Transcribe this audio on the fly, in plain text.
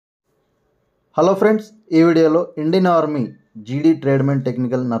Hello friends, ఈ వీడియోలో Indian army జీడీ ట్రేడ్మెన్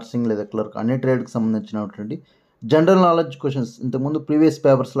టెక్నికల్ నర్సింగ్ లేదా క్లర్క్ అనే ట్రేడ్కి సంబంధించినటువంటి జనరల్ నాలెడ్జ్ క్వశ్చన్స్, ఇంతకుముందు ప్రీవియస్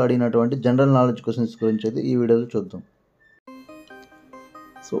పేపర్స్లో అడిగినటువంటి జనరల్ నాలెడ్జ్ క్వశ్చన్స్ గురించి అయితే ఈ వీడియోలో చూద్దాం.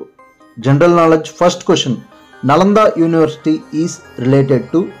 So general knowledge first question, Nalanda university is related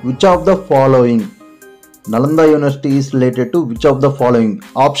to which of the following? Nalanda University is related to which of the following?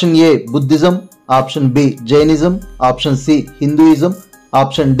 Option A Buddhism, option B Jainism, option C Hinduism,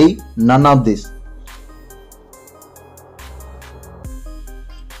 option D none of this.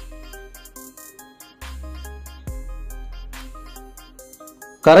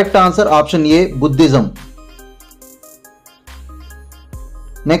 Correct answer option A Buddhism.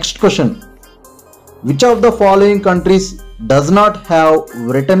 Next question, which of the following countries does not have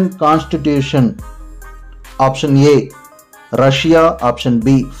written constitution? Option A Russia, option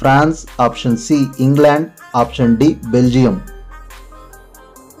B France, option C England, option D Belgium.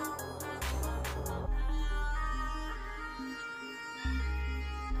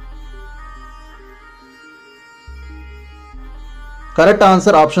 Correct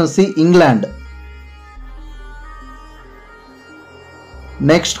answer option C England.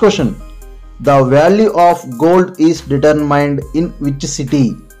 Next question, the value of gold is determined in which city?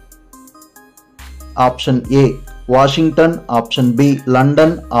 Option A Washington, option B London,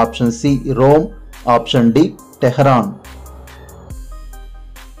 option C Rome, option D Tehran.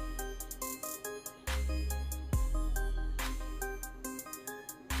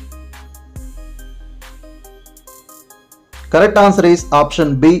 Correct answer is option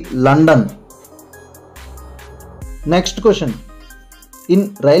B London. Next question, in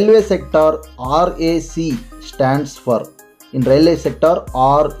railway sector RAC stands for? In railway sector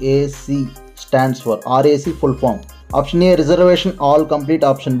RAC stands for? RAC full form. Option A reservation all complete,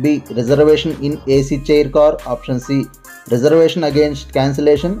 option B reservation in AC chair car, option C reservation against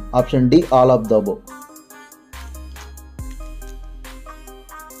cancellation, option D all of the above.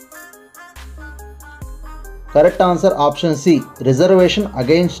 Correct answer option C reservation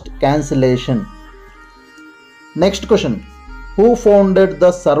against cancellation. Next question, who founded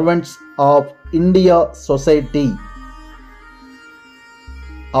the Servants of India Society?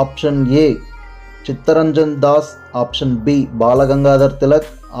 Option A Chittaranjan Das, option B Balagangadhar Tilak,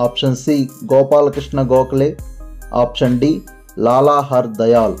 option C Gopalakrishna Gokhale, option D Lala Har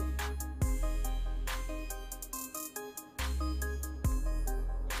Dayal.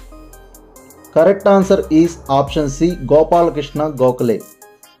 Correct answer is option C Gopalakrishna Gokhale.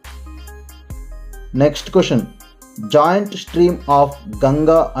 Next question, joint stream of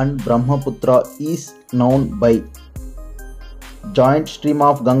Ganga and Brahmaputra is known by? Joint stream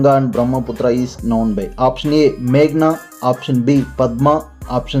of Ganga and Brahmaputra is known by? Option A Meghna, option B Padma,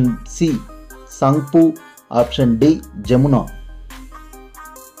 option C Sangpu, option D Jamuna.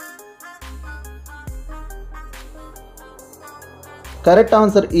 Correct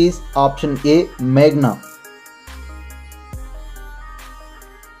answer is option A Meghna.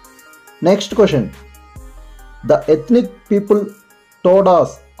 Next question, the ethnic people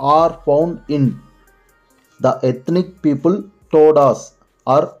Todas are found in? The ethnic people Todas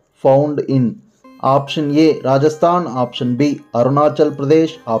are found in? Option A Rajasthan, option B Arunachal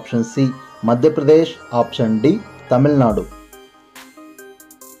Pradesh, option C Madhya Pradesh, option D Tamil Nadu.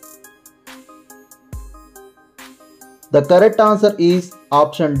 The correct answer is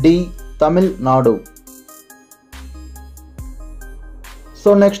option D Tamil Nadu.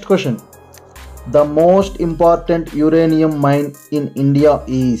 So next question, the most important uranium mine in India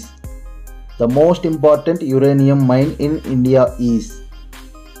is? The most important uranium mine in India is?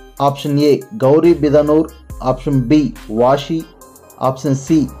 Option A Gauri Bidanur, option B Vashi, option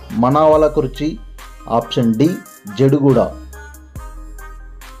C Manawalakurchi, option D Jeduguda.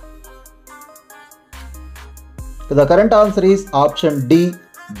 The correct answer is option D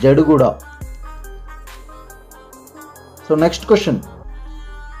Jeduguda. So next question,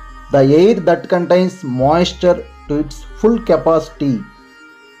 the air that contains moisture to its full capacity?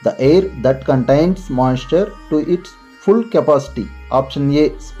 The air that contains moisture to its full capacity. Option A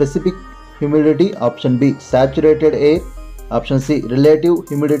specific humidity, option B saturated air, option C relative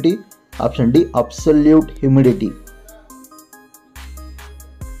humidity, option D absolute humidity.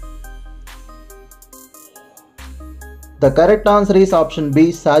 The correct answer is option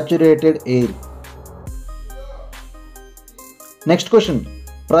B saturated air. Next question,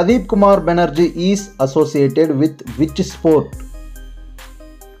 Pradeep Kumar Banerjee is associated with which sport?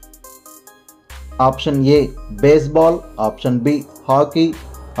 Option A baseball, option B hockey,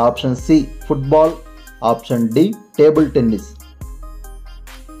 option C football, option D table tennis.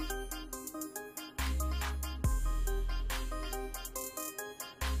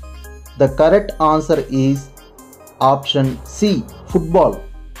 The correct answer is option C, football.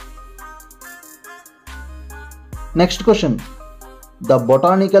 Next question. The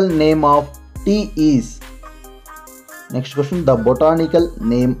botanical name of tea is. Next question. The botanical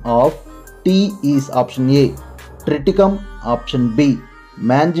name of tea is option A, Triticum, option B,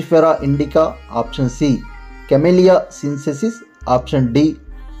 Mangifera indica, option C, Camellia sinensis, option D,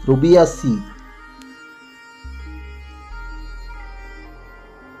 Rubiaceae.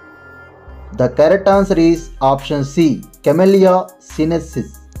 The correct answer is option C, Camellia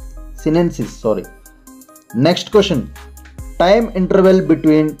sinensis. Next question. Time interval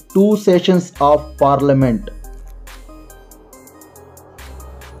between two sessions of Parliament.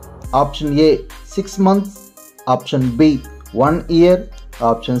 Option A, 6 months, option B, 1 year,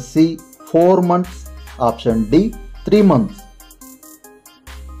 option C, 4 months, option D, 3 months.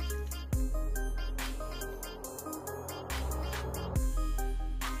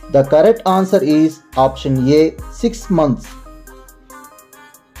 The correct answer is option A, 6 months.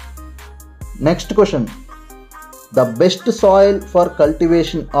 Next question. The best soil for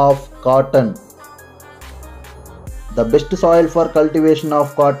cultivation of cotton. The best soil for cultivation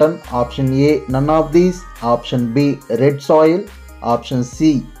of cotton. Option A, none of these. Option B, red soil. Option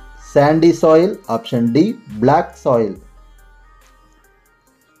C, sandy soil. Option D, black soil.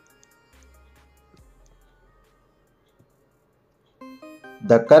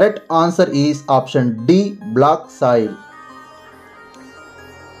 The correct answer is option D, black soil.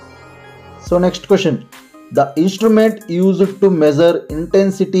 So next question. The instrument used to measure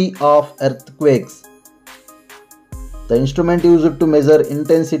intensity of earthquakes. The instrument used to measure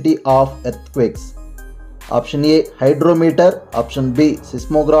intensity of earthquakes. Option A, hydrometer. Option B,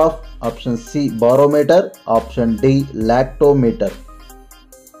 seismograph. Option C, barometer. Option D, lactometer.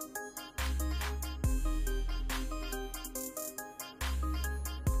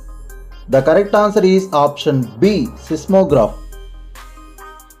 The correct answer is option B, seismograph.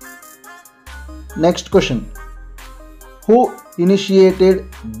 Next question. Who initiated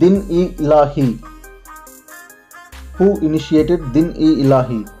Din-e-Ilahi? Who initiated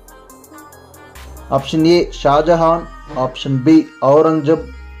Din-e-Ilahi? Option A, Shah Jahan. Option B,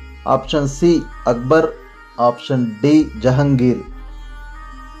 Aurangzeb. Option C, Akbar. Option D, Jahangir.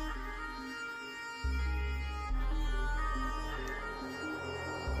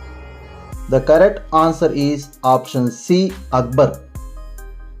 The correct answer is option C, Akbar.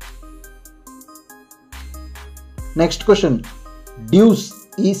 Next question. Deuce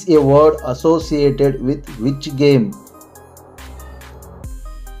is a word associated with which game?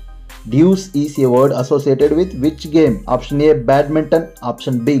 Deuce is a word associated with which game? Option A, badminton.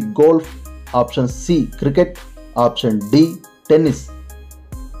 Option B, golf. Option C, cricket. Option D, tennis.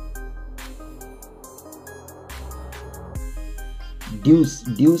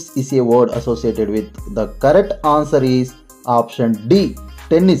 Deuce is a word associated with. The correct answer is option D,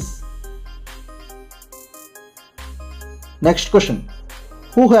 tennis. Next question.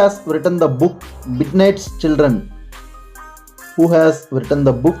 Who has written the book Midnight's Children? Who has written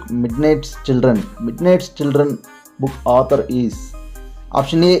the book Midnight's Children? Midnight's Children book author is.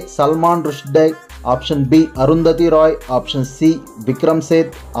 Option A, Salman Rushdie. Option B, Arundhati Roy. Option C, Vikram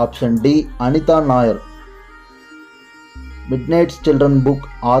Seth. Option D, Anita Nair. Midnight's Children book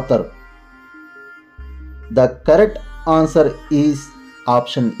author. The correct answer is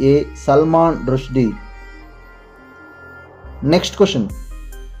option A, Salman Rushdie. Next question.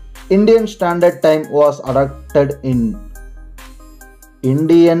 Indian Standard Time was adopted in.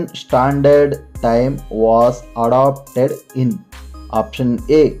 Indian Standard Time was adopted in. Option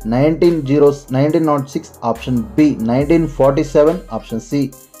A, 1906. Option B, 1947. Option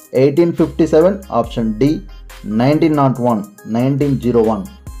C, 1857. Option D, 1901.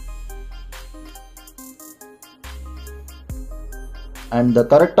 And the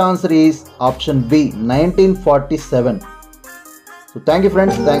correct answer is option B, 1947. So thank you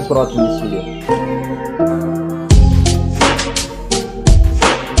friends, thanks for watching this video.